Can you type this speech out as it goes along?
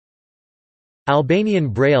Albanian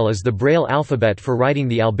Braille is the Braille alphabet for writing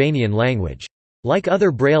the Albanian language. Like other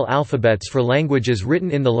Braille alphabets for languages written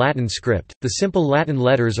in the Latin script, the simple Latin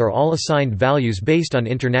letters are all assigned values based on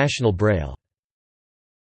International Braille.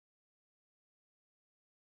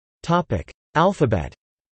 Alphabet.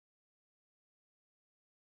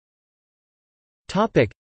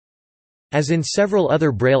 As in several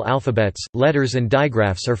other Braille alphabets, letters and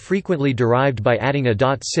digraphs are frequently derived by adding a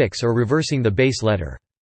 .6 or reversing the base letter.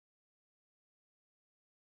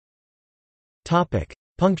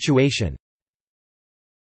 Punctuation.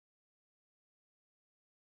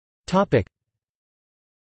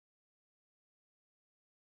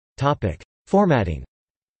 Formatting.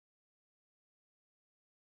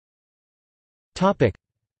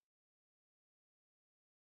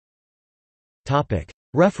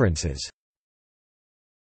 References.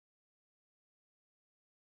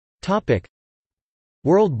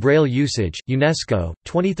 World Braille Usage, UNESCO,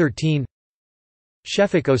 2013.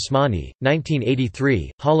 Shefik Osmani,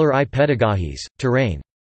 1983, Haller I Pedagogis, Terrain.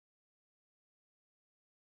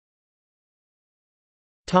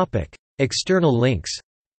 External links.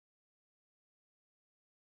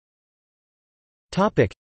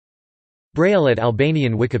 Braille at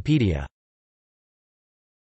Albanian Wikipedia.